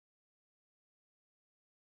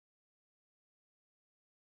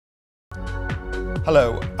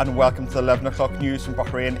Hello and welcome to the 11 o'clock news from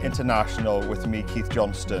Bahrain International with me, Keith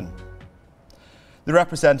Johnston. The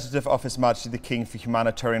representative of His Majesty the King for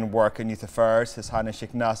Humanitarian Work and Youth Affairs, His Highness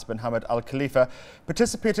Sheikh Nasser bin Hamad Al Khalifa,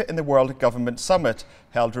 participated in the World Government Summit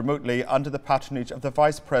held remotely under the patronage of the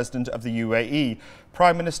Vice President of the UAE,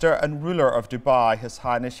 Prime Minister and ruler of Dubai, His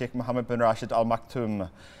Highness Sheikh Mohammed bin Rashid Al Maktoum.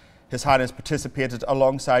 His Highness participated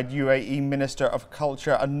alongside UAE Minister of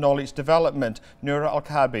Culture and Knowledge Development, Noura Al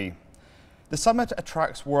Kabi. The summit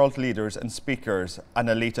attracts world leaders and speakers, an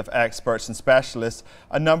elite of experts and specialists,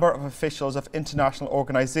 a number of officials of international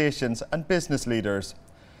organisations and business leaders.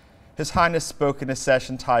 His Highness spoke in a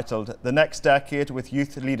session titled The Next Decade with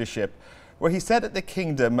Youth Leadership, where he said that the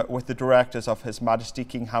kingdom, with the directors of His Majesty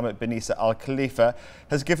King Hamad bin Isa Al Khalifa,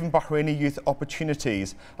 has given Bahraini youth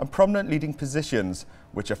opportunities and prominent leading positions,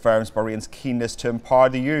 which affirms Bahrain's keenness to empower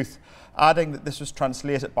the youth, adding that this was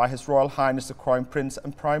translated by His Royal Highness the Crown Prince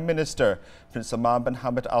and Prime Minister, Prince Salman bin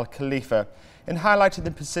Hamad Al Khalifa, in highlighting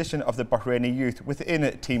the position of the Bahraini youth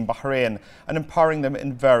within Team Bahrain and empowering them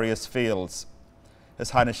in various fields. His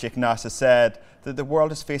Highness Sheikh Nasser said that the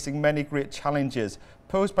world is facing many great challenges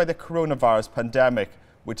posed by the coronavirus pandemic,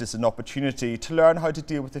 which is an opportunity to learn how to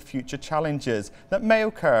deal with the future challenges that may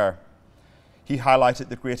occur. He highlighted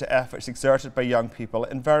the greater efforts exerted by young people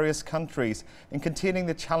in various countries in containing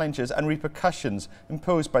the challenges and repercussions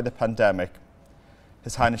imposed by the pandemic.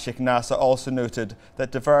 His Highness Sheikh Nasser also noted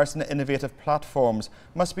that diverse and innovative platforms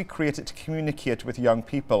must be created to communicate with young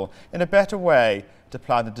people in a better way to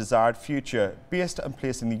plan a desired future based on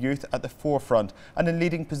placing the youth at the forefront and in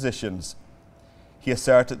leading positions. He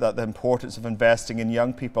asserted that the importance of investing in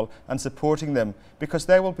young people and supporting them because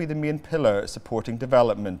they will be the main pillar supporting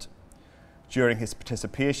development. During his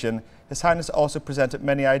participation, His Highness also presented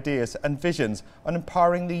many ideas and visions on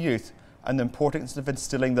empowering the youth and the importance of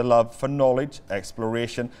instilling the love for knowledge,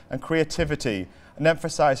 exploration and creativity, and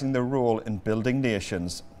emphasising their role in building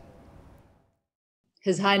nations.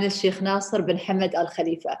 His Highness Sheikh Nasser bin Hamad Al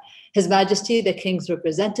Khalifa, His Majesty the King's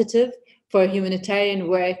representative for humanitarian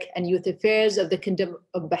work and youth affairs of the Kingdom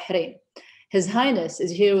of Bahrain. His Highness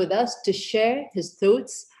is here with us to share his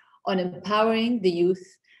thoughts on empowering the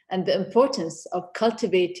youth and the importance of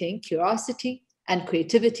cultivating curiosity and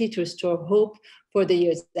creativity to restore hope for the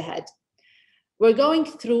years ahead. We're going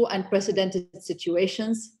through unprecedented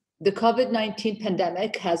situations. The COVID-19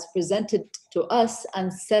 pandemic has presented to us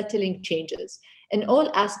unsettling changes in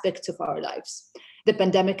all aspects of our lives. The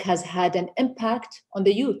pandemic has had an impact on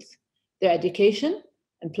the youth, their education,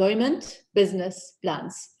 employment, business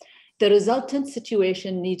plans. The resultant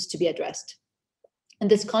situation needs to be addressed. In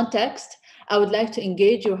this context, I would like to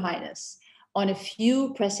engage Your Highness on a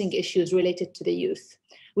few pressing issues related to the youth.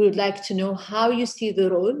 We would like to know how you see the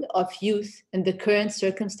role of youth in the current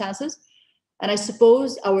circumstances. And I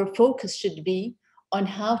suppose our focus should be on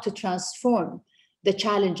how to transform the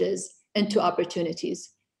challenges into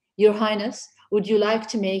opportunities. Your Highness, would you like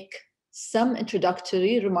to make some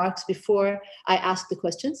introductory remarks before I ask the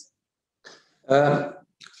questions?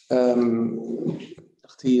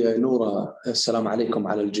 أختي نورا, السلام عليكم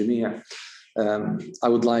على الجميع. I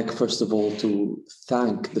would like, first of all, to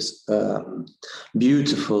thank this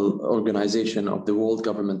beautiful organization of the World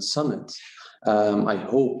Government Summit. I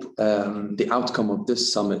hope the outcome of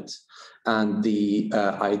this summit and the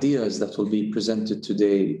ideas that will be presented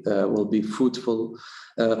today will be fruitful.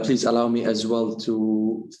 Please allow me as well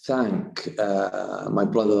to thank my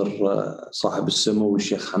brother صاحب السمو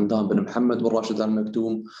الشيخ حمدان بن محمد بن راشد آل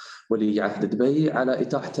مكتوم ولي عهد دبي على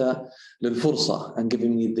إتاحته للفرصة and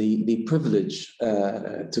giving me the privilege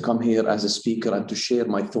to come here as a speaker and to share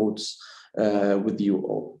my thoughts with you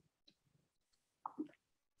all.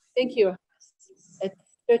 Thank you. It's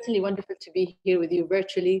certainly wonderful to be here with you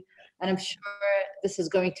virtually, and I'm sure this is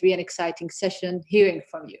going to be an exciting session hearing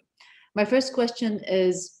from you. My first question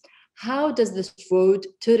is, how does this road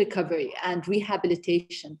to recovery and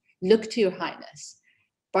rehabilitation look to Your Highness,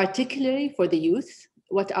 particularly for the youth?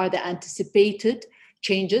 What are the anticipated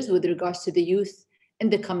changes with regards to the youth in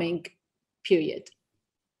the coming period?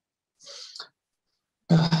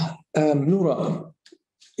 Noura,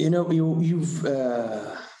 you know,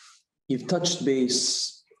 you've touched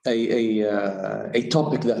base a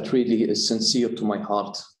topic that really is sincere to my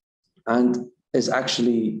heart and is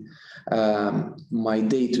actually my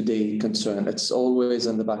day-to-day concern. It's always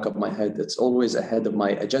in the back of my head. It's always ahead of my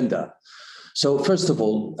agenda. So first of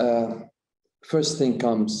all, first thing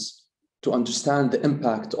comes to understand the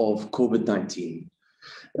impact of COVID-19.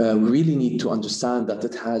 We really need to understand that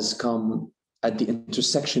it has come at the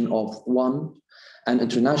intersection of one, an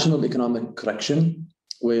international economic correction,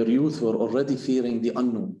 where youth were already fearing the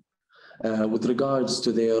unknown. with regards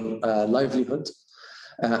to their livelihood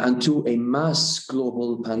and to a mass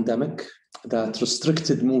global pandemic that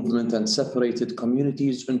restricted movement and separated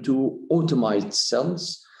communities into automated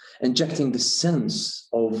cells, injecting the sense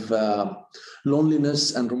of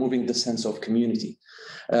loneliness and removing the sense of community.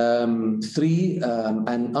 3,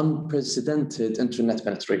 an unprecedented internet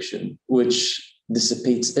penetration, which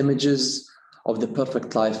dissipates images of the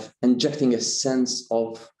perfect life, injecting a sense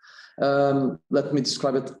of, let me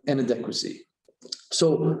describe it, inadequacy.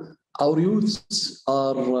 So our youths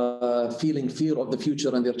are feeling fear of the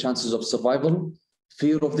future and their chances of survival,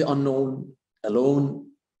 fear of the unknown, alone,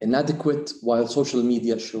 inadequate, while social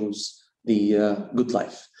media shows the good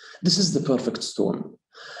life. This is the perfect storm.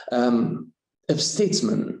 If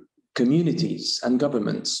statesmen, communities, and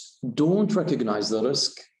governments don't recognize the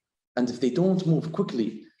risk, and if they don't move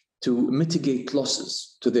quickly to mitigate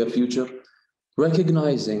losses to their future,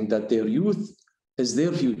 recognizing that their youth is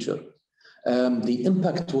their future, the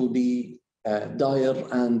impact will be dire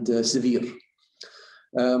and severe.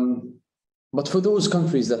 But for those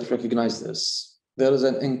countries that recognize this, there is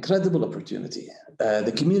an incredible opportunity.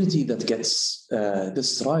 The community that gets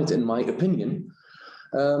this right, in my opinion,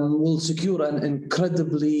 will secure an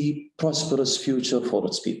incredibly prosperous future for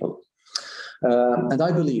its people. And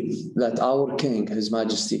I believe that our King, His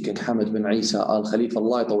Majesty King Hamad bin Isa Al Khalifa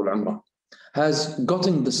Allah Tawal Umrah, has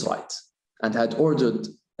gotten this right and had ordered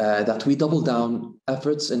that we double down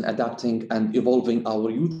efforts in adapting and evolving our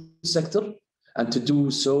youth sector, and to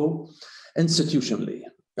do so institutionally.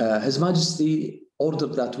 His Majesty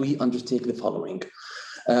ordered that we undertake the following.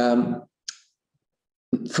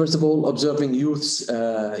 First of all, observing youth's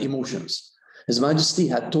emotions. His Majesty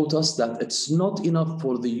had taught us that it's not enough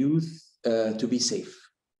for the youth to be safe.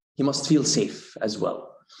 He must feel safe as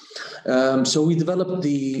well. So we developed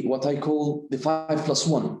what I call the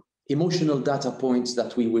 5+1 emotional data points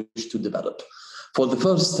that we wish to develop. For the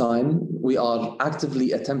first time, we are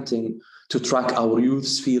actively attempting to track our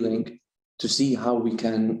youth's feeling to see how we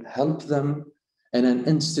can help them in an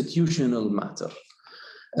institutional matter.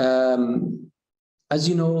 As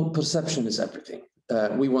you know, perception is everything.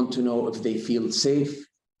 We want to know if they feel safe,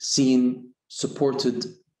 seen, supported,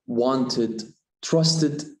 wanted,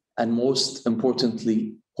 trusted, and most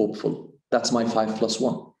importantly, hopeful. That's my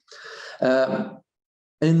 5+1.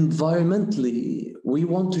 Environmentally, we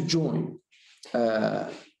want to join,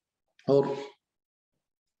 or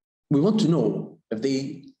we want to know if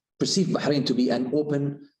they perceive Bahrain to be an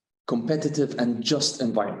open, competitive, and just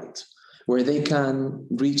environment where they can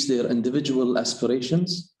reach their individual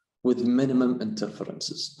aspirations with minimum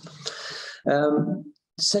interferences.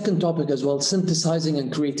 Second topic as well, synthesizing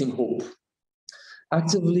and creating hope.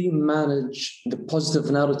 Actively manage the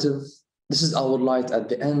positive narrative. This is our light at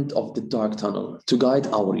the end of the dark tunnel to guide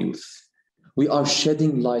our youth. We are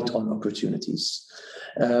shedding light on opportunities.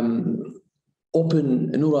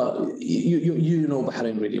 Open, Noura, you know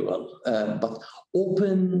Bahrain really well, but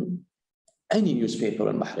open any newspaper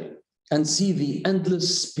in Bahrain and see the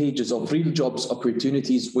endless pages of real jobs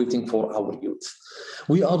opportunities waiting for our youth.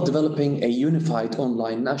 We are developing a unified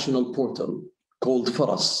online national portal called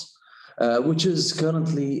Faras, which is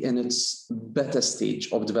currently in its beta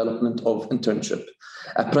stage of development of internship,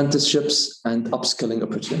 apprenticeships, and upskilling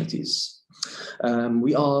opportunities.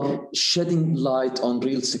 We are shedding light on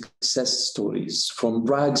real success stories, from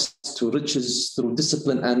rags to riches through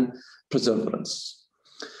discipline and perseverance.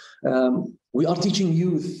 We are teaching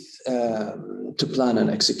youth to plan and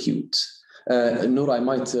execute. Noura, I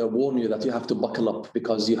might warn you that you have to buckle up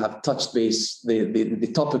because you have touched base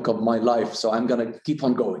the topic of my life, so I'm going to keep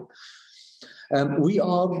on going. We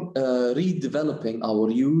are redeveloping our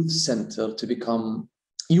youth center to become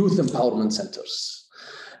youth empowerment centers.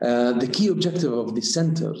 The key objective of the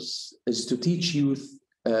centers is to teach youth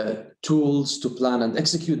tools to plan and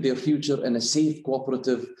execute their future in a safe,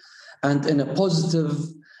 cooperative, and in a positive,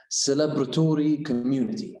 celebratory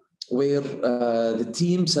community where the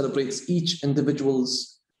team celebrates each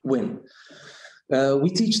individual's win. We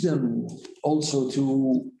teach them also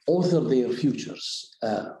to author their futures.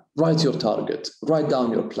 Write your target, write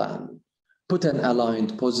down your plan, put an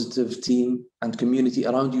aligned, positive team and community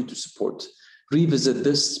around you to support. Revisit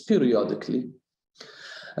this periodically.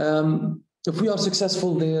 If we are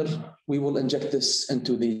successful there, we will inject this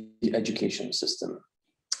into the education system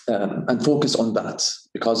and focus on that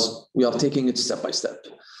because we are taking it step by step.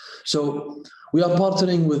 So we are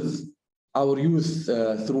partnering with our youth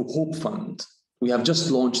through Hope Fund. We have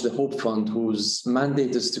just launched the Hope Fund, whose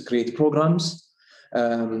mandate is to create programs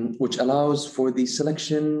which allows for the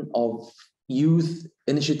selection of youth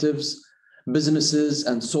initiatives, businesses,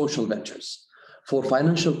 and social ventures for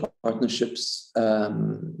financial partnerships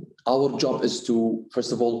Our job is to,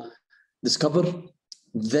 first of all, discover,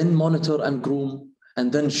 then monitor and groom,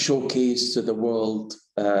 and then showcase to the world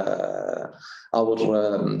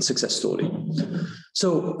our success story.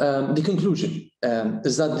 So the conclusion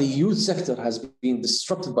is that the youth sector has been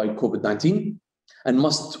disrupted by COVID-19 and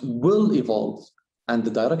will evolve, and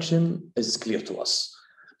the direction is clear to us.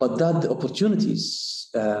 But that the opportunities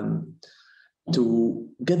to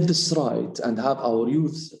get this right and have our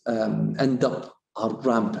youth end up are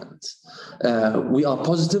rampant. We are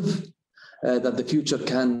positive that the future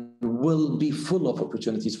will be full of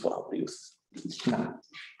opportunities for our youth.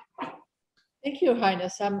 Thank you, Your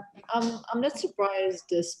Highness. I'm not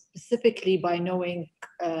surprised specifically by knowing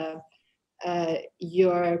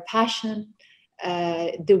your passion,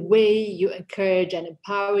 the way you encourage and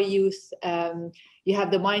empower youth. You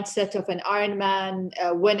have the mindset of an Ironman.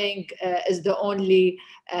 Winning is the only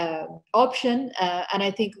option, and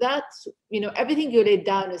I think that everything you laid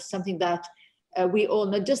down is something that we all,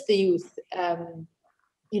 not just the youth,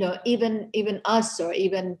 even us or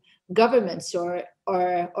even governments or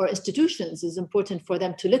institutions, is important for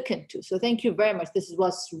them to look into. So thank you very much. This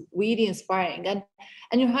was really inspiring. And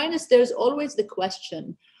Your Highness, there's always the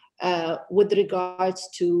question with regards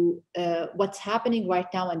to what's happening right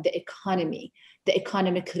now in the economy, the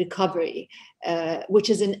economic recovery, which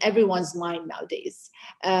is in everyone's mind nowadays.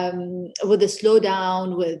 With the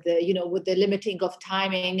slowdown, with the limiting of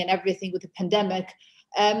timing and everything with the pandemic,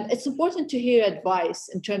 it's important to hear advice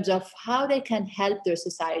in terms of how they can help their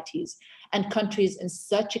societies and countries in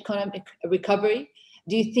such economic recovery.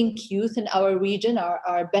 Do you think youth in our region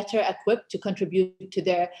are better equipped to contribute to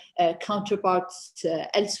their counterparts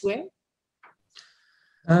elsewhere?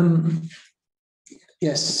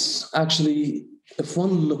 Yes, actually, if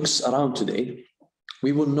one looks around today,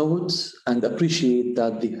 we will note and appreciate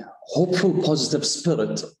that the hopeful, positive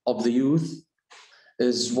spirit of the youth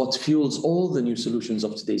is what fuels all the new solutions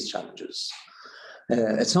of today's challenges.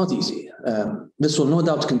 It's not easy. This will no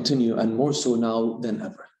doubt continue, and more so now than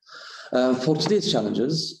ever. For today's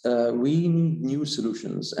challenges, we need new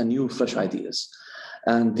solutions and new fresh ideas.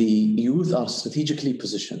 And the youth are strategically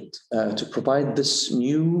positioned to provide this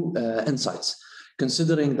new insights,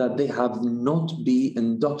 considering that they have not been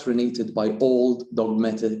indoctrinated by old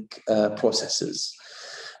dogmatic processes.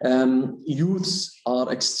 Youths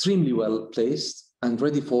are extremely well placed and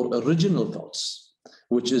ready for original thoughts,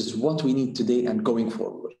 which is what we need today and going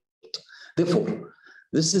forward. Therefore,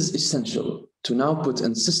 this is essential to now put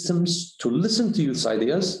in systems to listen to youth's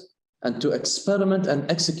ideas and to experiment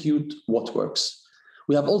and execute what works.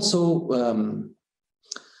 We have also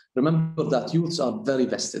remember that youths are very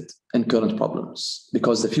vested in current problems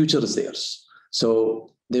because the future is theirs.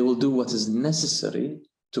 So they will do what is necessary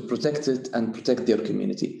to protect it and protect their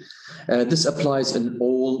community. This applies in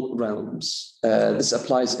all realms. This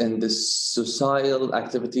applies in this social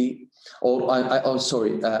activity,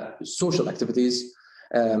 social activities,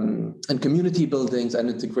 and community buildings and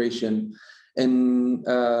integration, in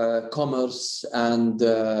commerce and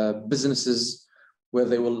businesses where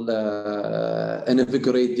they will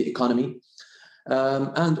invigorate the economy.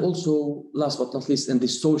 And also, last but not least, in the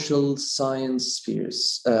social science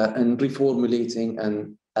spheres, and reformulating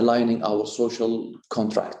and aligning our social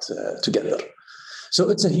contract together. So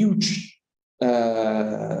it's a huge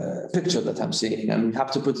picture that I'm seeing, and we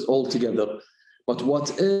have to put it all together. But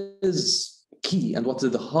what is key and what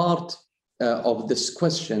is the heart of this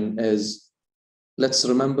question is, let's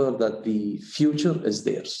remember that the future is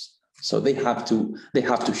theirs. So they have to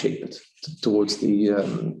shape it towards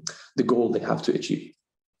the goal they have to achieve.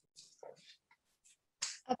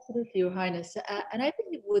 Absolutely, Your Highness. And I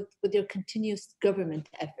think with your continuous government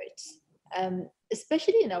efforts,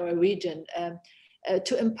 especially in our region,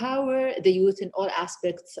 to empower the youth in all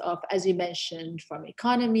aspects of, as you mentioned, from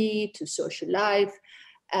economy to social life,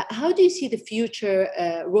 how do you see the future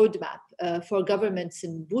roadmap for governments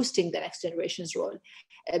in boosting the next generation's role?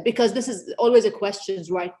 Because this is always a question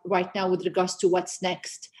right now with regards to what's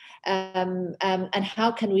next, and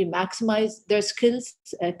how can we maximize their skills,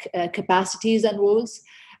 capacities, and roles.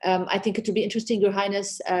 I think it would be interesting, Your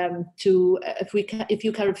Highness, if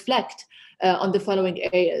you can reflect on the following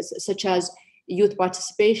areas, such as youth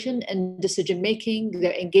participation and decision making,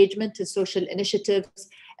 their engagement in social initiatives,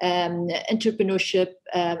 entrepreneurship,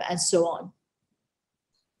 and so on.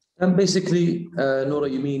 And basically, Nora,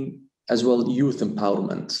 you mean as well youth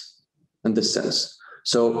empowerment in this sense.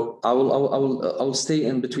 So I will stay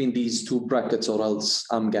in between these two brackets, or else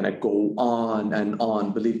I'm gonna go on and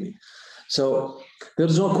on, believe me. So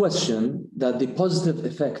There's no question that the positive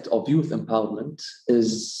effect of youth empowerment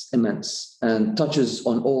is immense and touches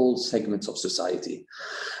on all segments of society.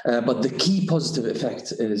 But the key positive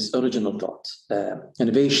effect is original thought,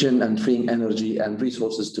 innovation, and freeing energy and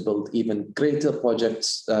resources to build even greater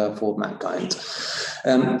projects for mankind.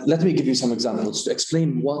 Let me give you some examples to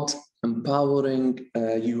explain what empowering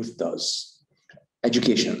youth does.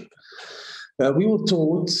 Education. We were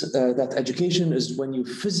taught that education is when you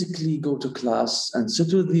physically go to class and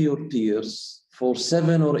sit with your peers for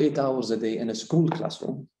 7 or 8 hours a day in a school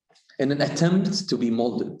classroom in an attempt to be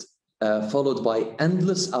molded, followed by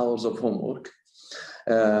endless hours of homework.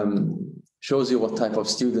 Shows you what type of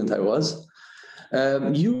student I was.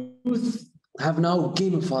 Youth have now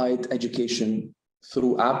gamified education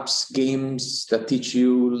through apps, games that teach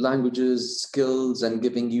you languages, skills, and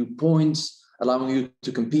giving you points, allowing you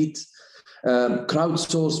to compete.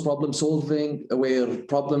 Crowdsourced problem solving, where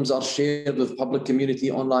problems are shared with public community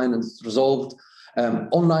online and resolved.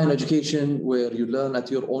 Online education, where you learn at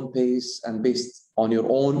your own pace and based on your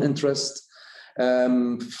own interest.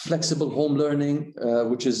 Flexible home learning,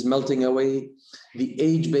 which is melting away. The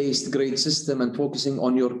age-based grade system and focusing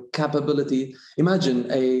on your capability.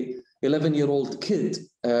 Imagine a 11-year-old kid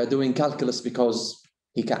doing calculus because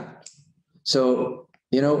he can. So,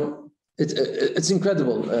 you know, it's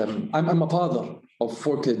incredible. I'm a father of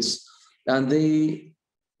 4 kids, and they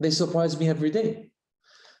surprise me every day.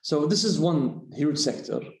 So this is one huge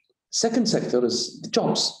sector. Second sector is the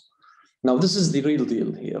jobs. Now, this is the real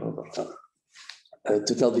deal here,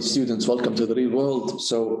 to tell the students, welcome to the real world.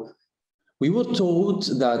 So we were told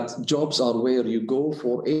that jobs are where you go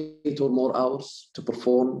for 8 or more hours to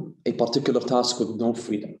perform a particular task with no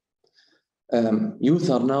freedom. Youth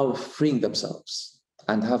are now freeing themselves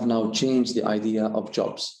and have now changed the idea of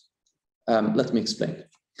jobs. Let me explain.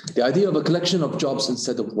 The idea of a collection of jobs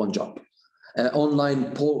instead of one job.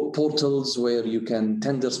 Online portals where you can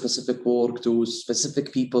tender specific work to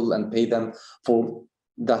specific people and pay them for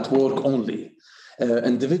that work only.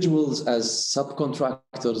 Individuals as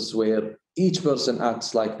subcontractors where each person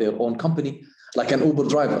acts like their own company, like an Uber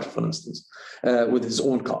driver, for instance, with his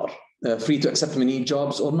own car, free to accept many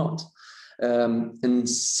jobs or not.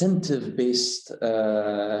 Incentive-based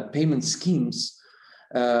payment schemes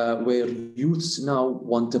where youths now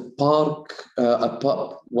want a part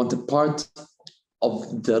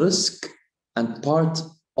of the risk and part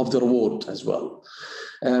of the reward as well.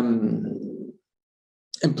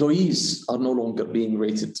 Employees are no longer being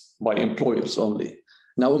rated by employers only.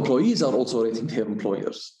 Now employees are also rating their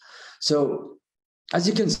employers. So as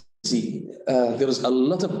you can see, there is a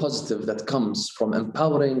lot of positive that comes from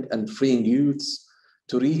empowering and freeing youths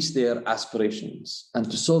to reach their aspirations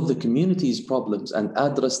and to solve the community's problems and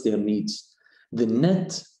address their needs. The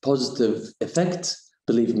net positive effect,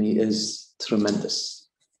 believe me, is tremendous.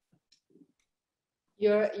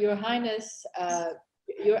 Your Highness,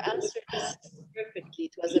 your answer perfectly.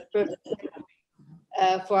 It was a perfect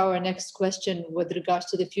for our next question with regards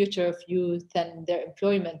to the future of youth and their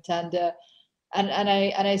employment. And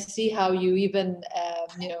I see how you even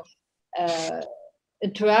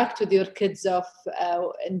interact with your kids of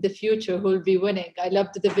in the future who will be winning. I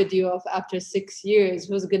loved the video of after 6 years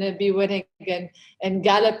who's going to be winning and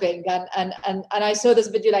galloping, and I saw this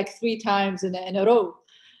video like 3 times in a row.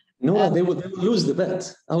 No, they will lose the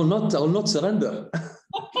bet. I will not surrender.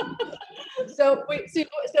 So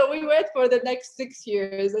we wait for the next 6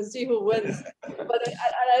 years and see who wins. But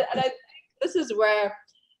I think this is where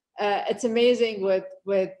it's amazing with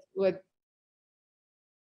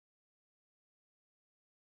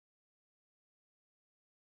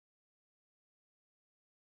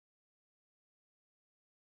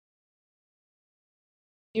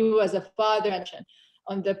you as a father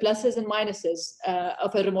on the pluses and minuses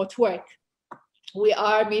of a remote work. We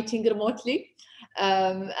are meeting remotely,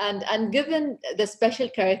 and given the special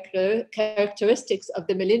characteristics of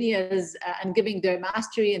the millennials and giving their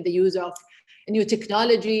mastery in the use of new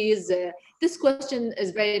technologies, this question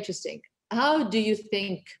is very interesting. How do you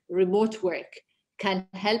think remote work can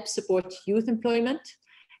help support youth employment?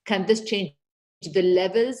 Can this change the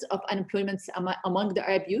levels of unemployment among the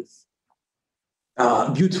Arab youth?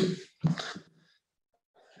 Beautiful.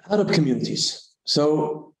 Arab communities.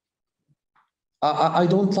 So I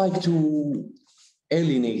don't like to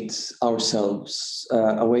alienate ourselves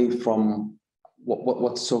away from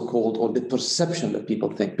what's so-called, or the perception that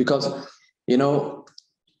people think, because, you know,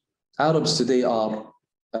 Arabs today are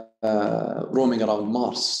roaming around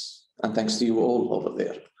Mars, and thanks to you all over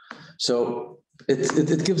there. So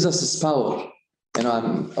it gives us this power. And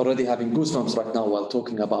I'm already having goosebumps right now while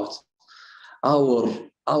talking about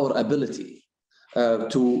our ability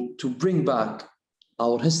to bring back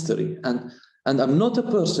our history. And I'm not a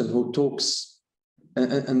person who talks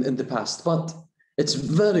in the past, but it's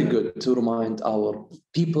very good to remind our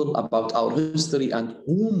people about our history and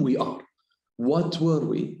whom we are. What were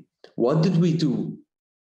we? What did we do?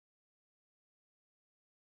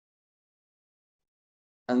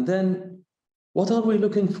 And then what are we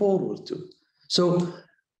looking forward to? So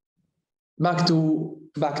back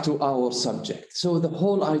to our subject. So the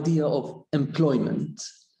whole idea of employment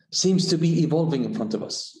seems to be evolving in front of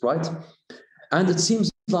us, right? And it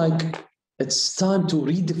seems like it's time to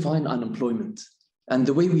redefine unemployment and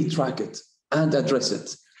the way we track it and address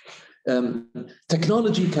it.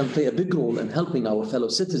 Technology can play a big role in helping our fellow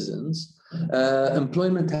citizens.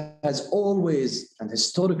 Employment has always and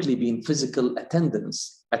historically been physical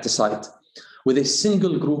attendance at a site, with a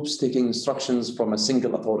single group taking instructions from a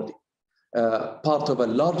single authority, part of a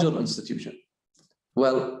larger institution.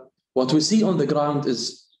 Well, what we see on the ground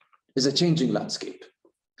is a changing landscape.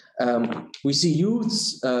 We see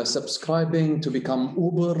youths subscribing to become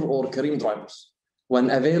Uber or Careem drivers when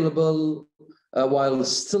available, while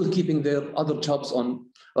still keeping their other jobs on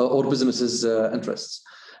or businesses' interests.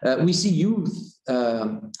 We see youth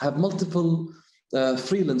have multiple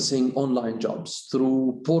freelancing online jobs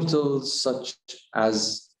through portals such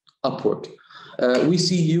as Upwork. We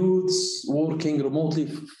see youths working remotely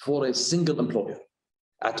for a single employer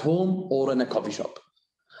at home or in a coffee shop.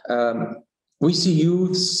 We see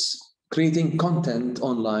youths creating content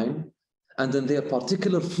online and in their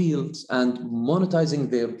particular fields and monetizing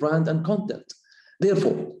their brand and content.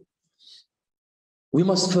 Therefore, we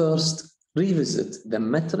must first revisit the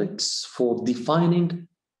metrics for defining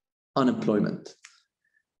unemployment.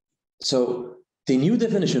 So the new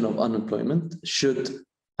definition of unemployment should,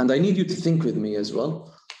 and I need you to think with me as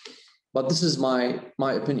well, but this is my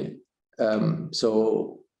opinion.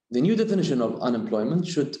 So the new definition of unemployment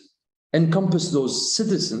should encompass those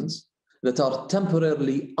citizens that are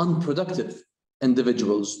temporarily unproductive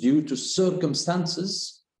individuals due to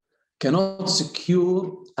circumstances cannot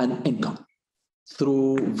secure an income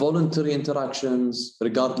through voluntary interactions,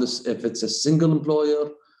 regardless if it's a single employer,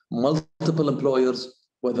 multiple employers,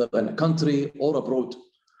 whether in a country or abroad.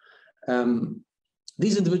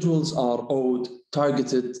 These individuals are owed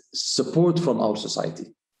targeted support from our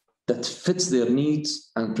society that fits their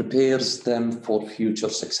needs and prepares them for future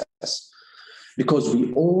success, because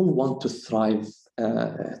we all want to thrive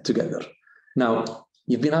together. Now,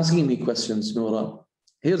 you've been asking me questions, Noura.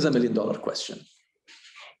 Here's $1 million question.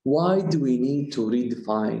 Why do we need to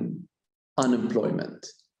redefine unemployment?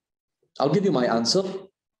 I'll give you my answer.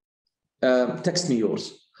 Text me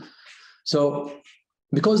yours. So,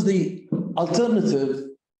 because the alternative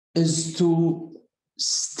is to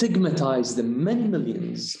stigmatize the many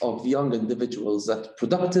millions of young individuals that are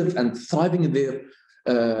productive and thriving in their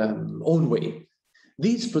own way.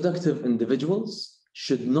 These productive individuals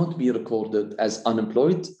should not be recorded as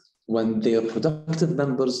unemployed when they are productive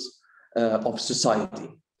members of society.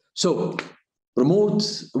 So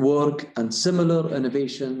remote work and similar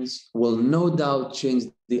innovations will no doubt change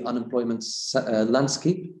the unemployment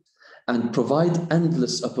landscape and provide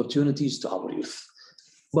endless opportunities to our youth.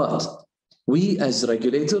 But we as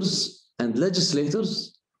regulators and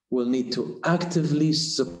legislators will need to actively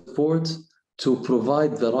support to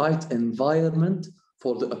provide the right environment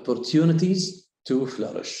for the opportunities to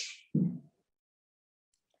flourish.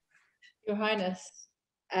 Your Highness,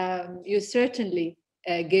 you certainly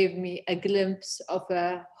gave me a glimpse of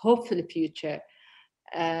a hopeful future.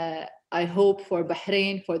 I hope for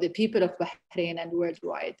Bahrain, for the people of Bahrain and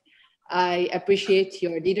worldwide. I appreciate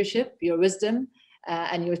your leadership, your wisdom,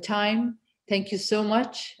 and your time. Thank you so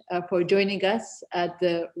much for joining us at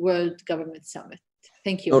the World Government Summit.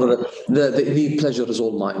 Thank you. The pleasure is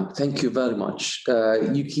all mine. Thank you very much.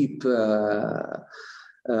 You keep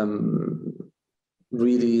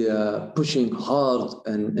really pushing hard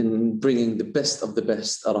and bringing the best of the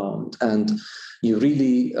best around. And you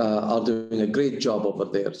really are doing a great job over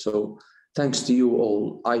there. So thanks to you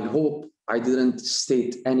all. I hope I didn't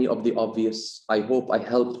state any of the obvious. I hope I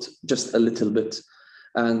helped just a little bit.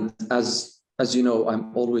 And as you know,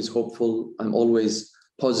 I'm always hopeful. I'm always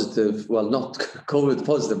positive. Well, not COVID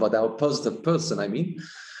positive, but a positive person, I mean,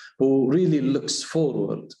 who really looks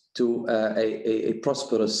forward to a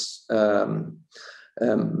prosperous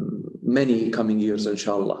many coming years,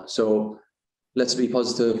 inshallah. So let's be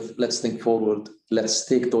positive. Let's think forward. Let's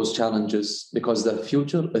take those challenges because the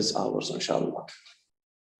future is ours, inshallah.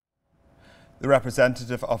 The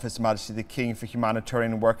representative of His Majesty the King for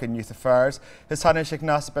Humanitarian Work and Youth Affairs, His Highness Sheikh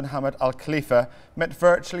Nasser bin Hamad Al Khalifa, met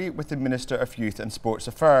virtually with the Minister of Youth and Sports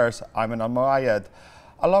Affairs, Ayman Al Muayyad.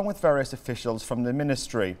 along with various officials from the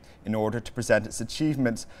ministry, in order to present its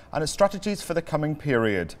achievements and its strategies for the coming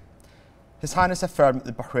period. His Highness affirmed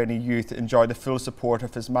that the Bahraini youth enjoy the full support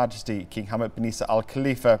of His Majesty King Hamad bin Isa Al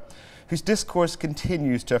Khalifa, whose discourse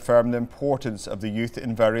continues to affirm the importance of the youth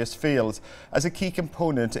in various fields as a key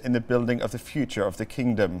component in the building of the future of the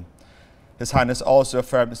kingdom. His Highness also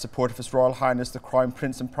affirmed the support of His Royal Highness the Crown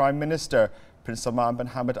Prince and Prime Minister, Prince Salman bin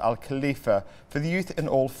Hamad Al Khalifa, for the youth in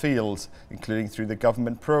all fields, including through the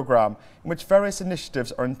government programme, in which various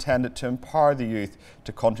initiatives are intended to empower the youth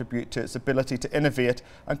to contribute to its ability to innovate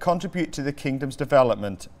and contribute to the kingdom's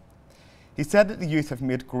development. He said that the youth have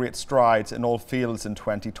made great strides in all fields in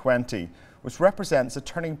 2020, which represents a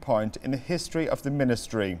turning point in the history of the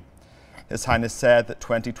ministry. His Highness said that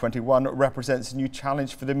 2021 represents a new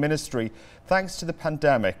challenge for the ministry thanks to the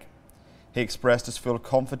pandemic. He expressed his full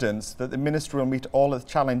confidence that the ministry will meet all its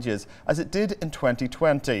challenges as it did in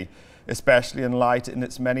 2020, especially in light of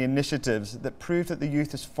its many initiatives that prove that the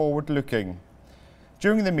youth is forward-looking.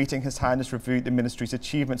 During the meeting, His Highness reviewed the ministry's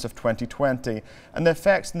achievements of 2020 and the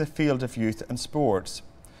effects in the field of youth and sports.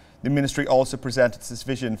 The ministry also presented its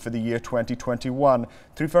vision for the year 2021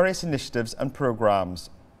 through various initiatives and programmes.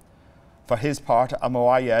 For his part,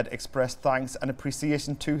 Al-Muayyad expressed thanks and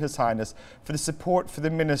appreciation to His Highness for the support for the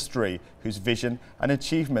ministry, whose vision and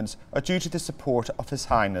achievements are due to the support of His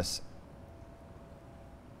Highness.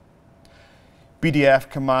 BDF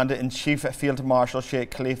Commander-in-Chief Field Marshal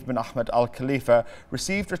Sheikh Khalifa bin Ahmed Al Khalifa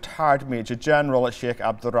received retired Major General Sheikh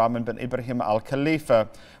Abdurrahman bin Ibrahim Al Khalifa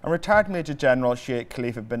and retired Major General Sheikh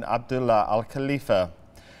Khalifa bin Abdullah Al Khalifa.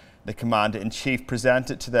 The Commander-in-Chief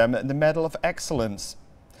presented to them the Medal of Excellence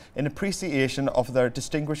in appreciation of their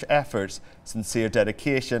distinguished efforts, sincere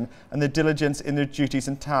dedication and the diligence in their duties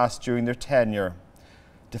and tasks during their tenure.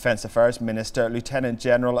 Defence Affairs Minister Lieutenant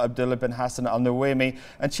General Abdullah bin Hassan Al Nuaimi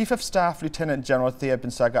and Chief of Staff Lieutenant General Thea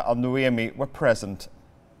bin Saga Al Nuaimi were present.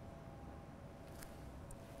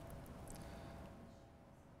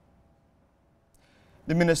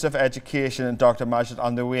 The Minister of Education, Dr. Majid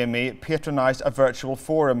Al Nuaimi, patronised a virtual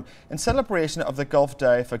forum in celebration of the Gulf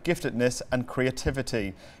Day for Giftedness and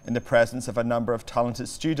Creativity in the presence of a number of talented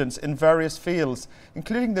students in various fields,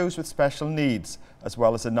 including those with special needs, as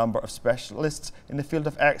well as a number of specialists in the field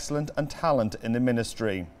of excellence and talent in the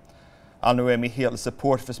ministry. Al Nuaimi hailed the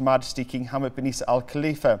support of His Majesty King Hamad bin Isa Al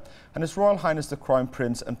Khalifa and His Royal Highness the Crown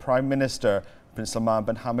Prince and Prime Minister, Prince Salman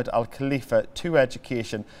bin Hamad Al Khalifa, to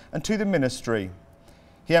education and to the ministry.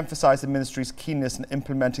 He emphasised the ministry's keenness in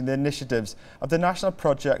implementing the initiatives of the National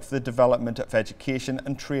Project for the Development of Education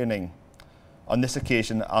and Training. On this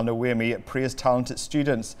occasion, Al Nuaimi praised talented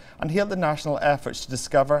students and hailed the national efforts to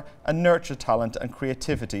discover and nurture talent and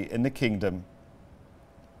creativity in the kingdom.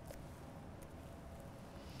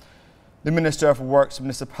 The Minister of Works,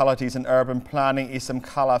 Municipalities and Urban Planning, Isam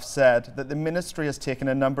Khalaf, said that the ministry has taken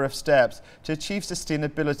a number of steps to achieve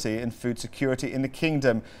sustainability and food security in the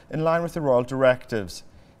kingdom in line with the royal directives.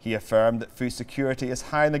 He affirmed that food security is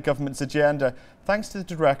high on the government's agenda thanks to the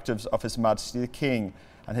directives of His Majesty the King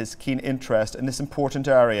and his keen interest in this important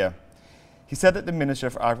area. He said that the Minister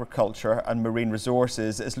of Agriculture and Marine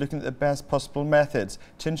Resources is looking at the best possible methods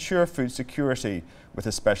to ensure food security, with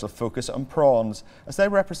a special focus on prawns, as they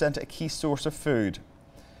represent a key source of food.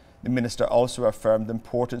 The Minister also affirmed the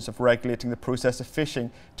importance of regulating the process of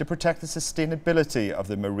fishing to protect the sustainability of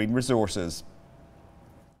the marine resources.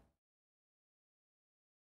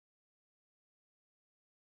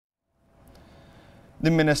 The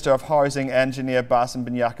Minister of Housing, Engineer Bassem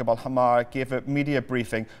bin Yaqub Al Hamar, gave a media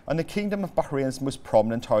briefing on the Kingdom of Bahrain's most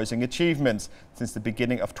prominent housing achievements since the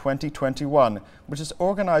beginning of 2021, which is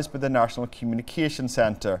organised by the National Communication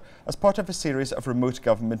Centre as part of a series of remote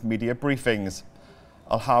government media briefings.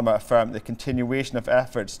 Al Hamar affirmed the continuation of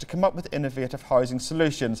efforts to come up with innovative housing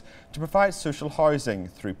solutions to provide social housing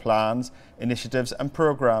through plans, initiatives and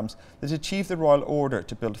programmes that achieve the royal order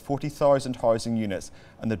to build 40,000 housing units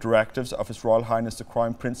and the directives of His Royal Highness the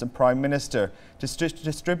Crown Prince and Prime Minister to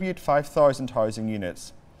distribute 5,000 housing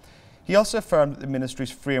units. He also affirmed that the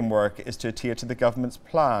ministry's framework is to adhere to the government's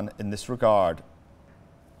plan in this regard.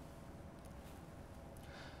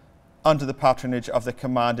 Under the patronage of the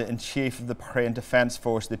Commander-in-Chief of the Bahrain Defence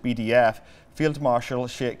Force, the BDF, Field Marshal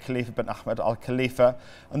Sheikh Khalifa bin Ahmed Al Khalifa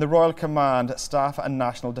and the Royal Command, Staff and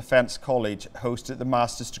National Defence College hosted the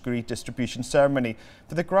Master's Degree Distribution Ceremony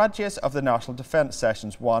for the graduates of the National Defence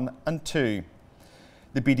Sessions 1 and 2.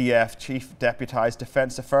 The BDF Chief Deputised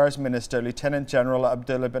Defence Affairs Minister Lieutenant General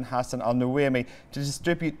Abdullah bin Hassan Al Nuaimi to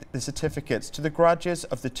distribute the certificates to the graduates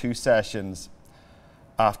of the two sessions.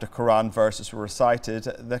 After Quran verses were recited,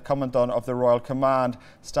 the Commandant of the Royal Command,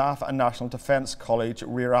 Staff and National Defence College,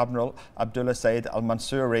 Rear Admiral Abdullah Said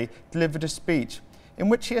Al-Mansouri, delivered a speech in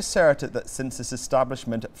which he asserted that since its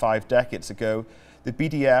establishment 5 decades ago, the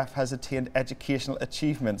BDF has attained educational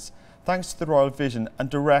achievements thanks to the royal vision and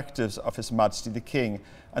directives of His Majesty the King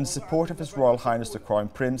and support of His Royal Highness the Crown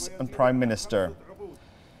Prince and Prime Minister.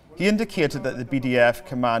 He indicated that the BDF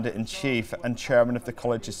Commander-in-Chief and Chairman of the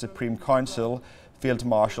College's Supreme Council, Field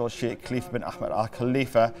Marshal Sheikh Khalifa bin Ahmed Al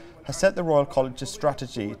Khalifa, has set the Royal College's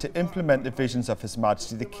strategy to implement the visions of His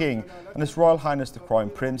Majesty the King and His Royal Highness the Crown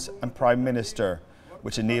Prince and Prime Minister,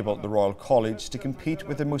 which enabled the Royal College to compete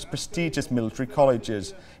with the most prestigious military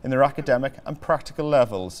colleges in their academic and practical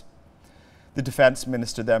levels. The Defence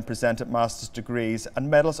Minister then presented master's degrees and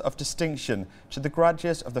medals of distinction to the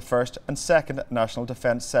graduates of the first and second National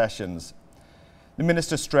Defence sessions. The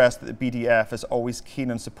Minister stressed that the BDF is always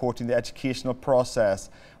keen on supporting the educational process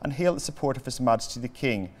and hailed the support of His Majesty the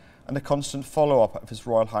King and the constant follow-up of His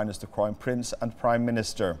Royal Highness the Crown Prince and Prime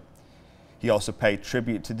Minister. He also paid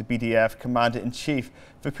tribute to the BDF Commander-in-Chief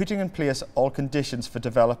for putting in place all conditions for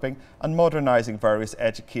developing and modernising various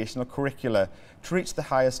educational curricula to reach the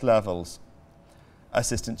highest levels.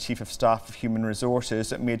 Assistant Chief of Staff of Human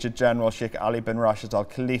Resources, Major General Sheikh Ali bin Rashid Al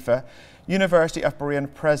Khalifa, University of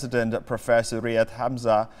Bahrain President Professor Riyad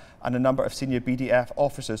Hamza, and a number of senior BDF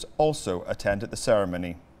officers also attended the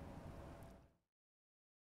ceremony.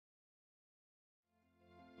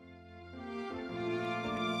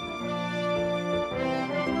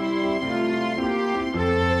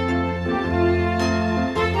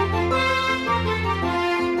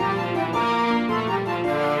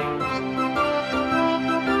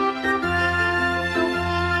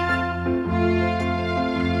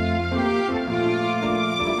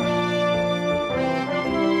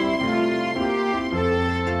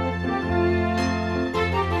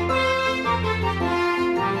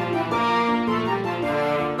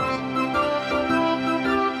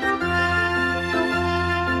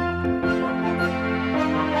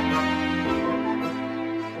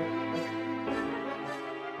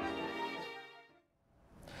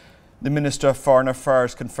 The Minister of Foreign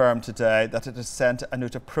Affairs confirmed today that it has sent a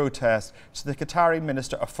note of protest to the Qatari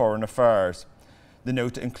Minister of Foreign Affairs. The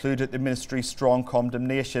note included the Ministry's strong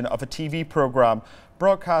condemnation of a TV programme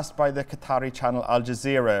broadcast by the Qatari channel Al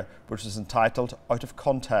Jazeera, which was entitled Out of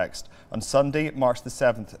Context, on Sunday, March the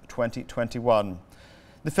 7th, 2021.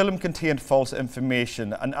 The film contained false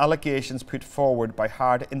information and allegations put forward by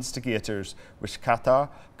hard instigators, which Qatar,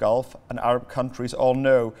 Gulf and Arab countries all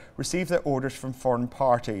know receive their orders from foreign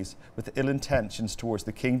parties with ill intentions towards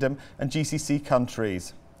the Kingdom and GCC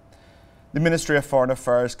countries. The Ministry of Foreign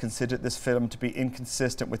Affairs considered this film to be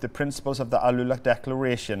inconsistent with the principles of the Al-Ula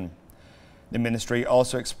Declaration. The Ministry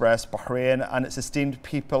also expressed Bahrain and its esteemed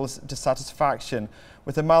people's dissatisfaction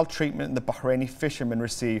with the maltreatment the Bahraini fishermen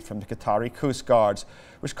received from the Qatari Coast Guards,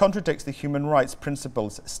 which contradicts the human rights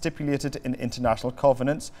principles stipulated in international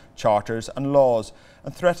covenants, charters and laws,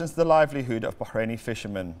 and threatens the livelihood of Bahraini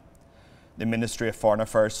fishermen. The Ministry of Foreign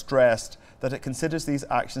Affairs stressed that it considers these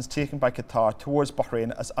actions taken by Qatar towards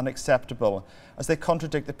Bahrain as unacceptable, as they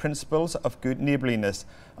contradict the principles of good neighbourliness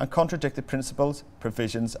and contradict the principles,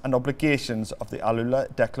 provisions and obligations of the Al-Ula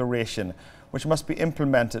Declaration, which must be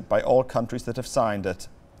implemented by all countries that have signed it.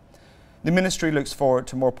 The Ministry looks forward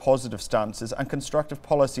to more positive stances and constructive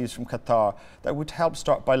policies from Qatar that would help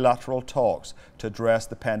start bilateral talks to address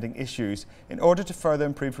the pending issues in order to further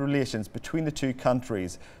improve relations between the two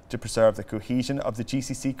countries, to preserve the cohesion of the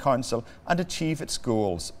GCC Council and achieve its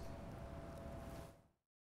goals.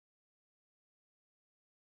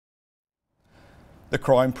 The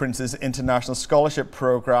Crown Prince's International Scholarship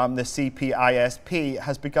Programme, the CPISP,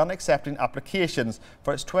 has begun accepting applications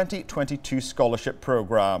for its 2022 scholarship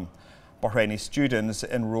programme. Bahraini students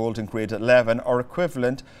enrolled in grade 11 or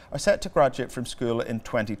equivalent are set to graduate from school in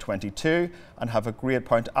 2022 and have a grade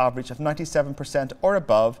point average of 97% or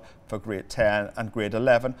above for grade 10 and grade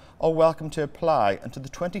 11 are welcome to apply until the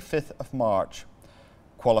 25th of March.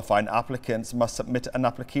 Qualifying applicants must submit an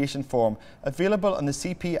application form available on the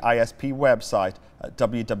CPISP website at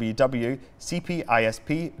www.cpisp.bh.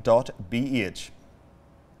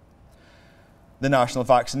 The national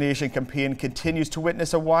vaccination campaign continues to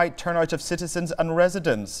witness a wide turnout of citizens and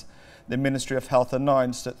residents. The Ministry of Health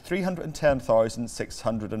announced that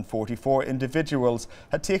 310,644 individuals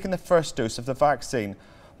had taken the first dose of the vaccine,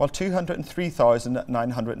 while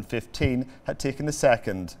 203,915 had taken the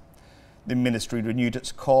second. The Ministry renewed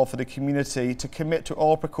its call for the community to commit to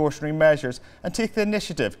all precautionary measures and take the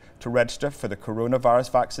initiative to register for the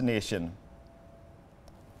coronavirus vaccination.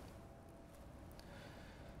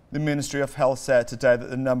 The Ministry of Health said today that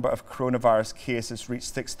the number of coronavirus cases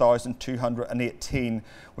reached 6,218,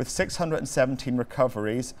 with 617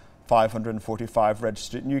 recoveries, 545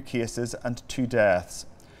 registered new cases and 2 deaths.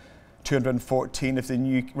 214 of the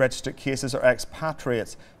new registered cases are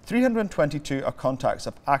expatriates, 322 are contacts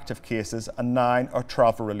of active cases and 9 are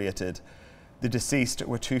travel related. The deceased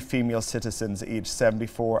were 2 female citizens aged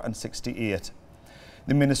 74 and 68.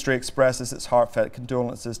 The Ministry expresses its heartfelt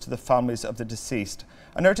condolences to the families of the deceased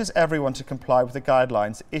and urges everyone to comply with the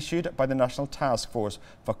guidelines issued by the National Task Force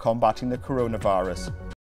for combating the coronavirus.